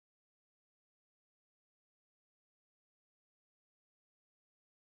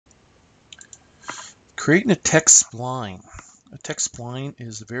Creating a text spline. A text spline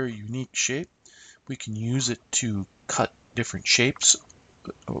is a very unique shape. We can use it to cut different shapes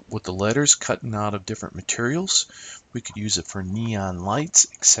with the letters cutting out of different materials. We could use it for neon lights,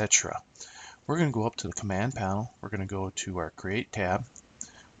 etc. We're going to go up to the command panel. We're going to go to our Create tab.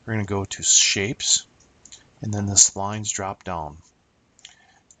 We're going to go to Shapes, and then the Splines drop down.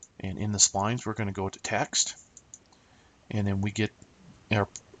 And in the Splines, we're going to go to Text, and then we get in our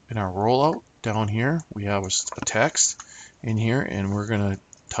rollout down here, we have a text in here, and we're going to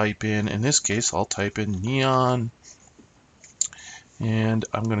type in this case, I'll type in neon, and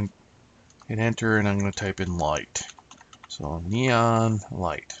I'm going to hit enter, and I'm going to type in light. So neon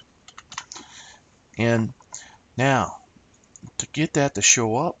light. And now, to get that to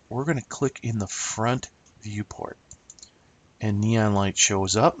show up, we're going to click in the front viewport, and neon light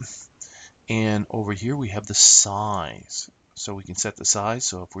shows up. And over here we have the size, so we can set the size.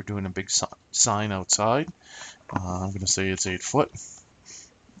 So if we're doing a big sign outside, I'm going to say it's 8 foot.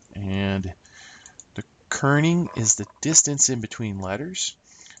 And the kerning is the distance in between letters,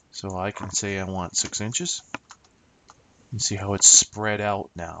 so I can say I want 6 inches. You see how it's spread out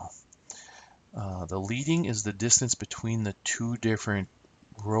now. The leading is the distance between the two different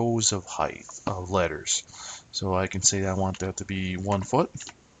rows of height of letters, so I can say I want that to be 1 foot.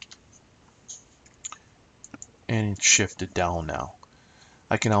 And it's shifted down now.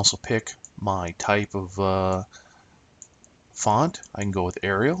 I can also pick my type of font. I can go with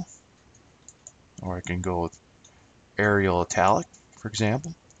Arial, or I can go with Arial Italic, for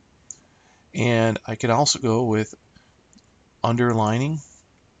example. And I can also go with underlining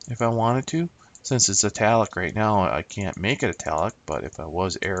if I wanted to. Since it's italic right now, I can't make it italic, but if I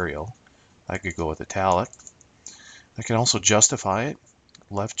was Arial, I could go with italic. I can also justify it,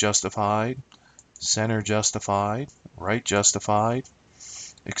 left justified, center justified, right justified,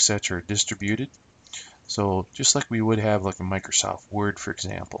 etc. distributed. So just like we would have like a Microsoft Word, for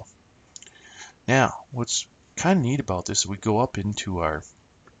example. Now, what's kind of neat about this is we go up into our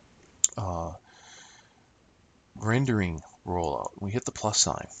rendering rollout. We hit the plus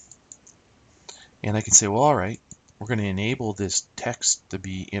sign. And I can say, well, all right, we're going to enable this text to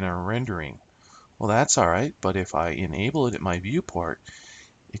be in our rendering. Well, that's all right, but if I enable it at my viewport,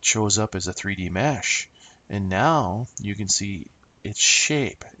 it shows up as a 3D mesh. And now you can see its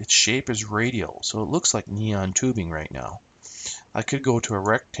shape. Its shape is radial, so it looks like neon tubing right now. I could go to a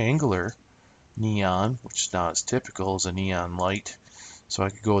rectangular neon, which is not as typical as a neon light. So I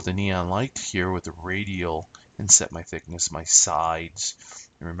could go with the neon light here with the radial and set my thickness, my sides.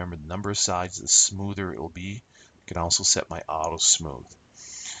 And remember, the number of sides, the smoother it will be. I can also set my auto smooth.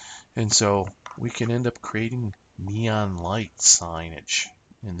 And so we can end up creating neon light signage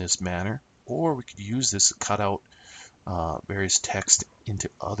in this manner, or we could use this to cut out various text into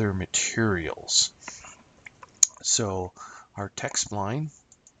other materials. So our text spline,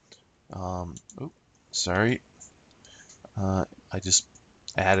 I just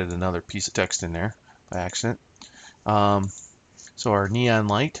added another piece of text in there by accident. So our neon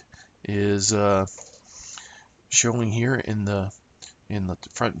light is showing here in the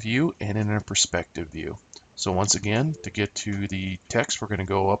front view and in a perspective view. So once again, to get to the text, we're going to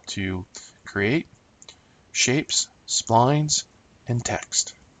go up to Create, Shapes, Splines, and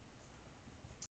Text.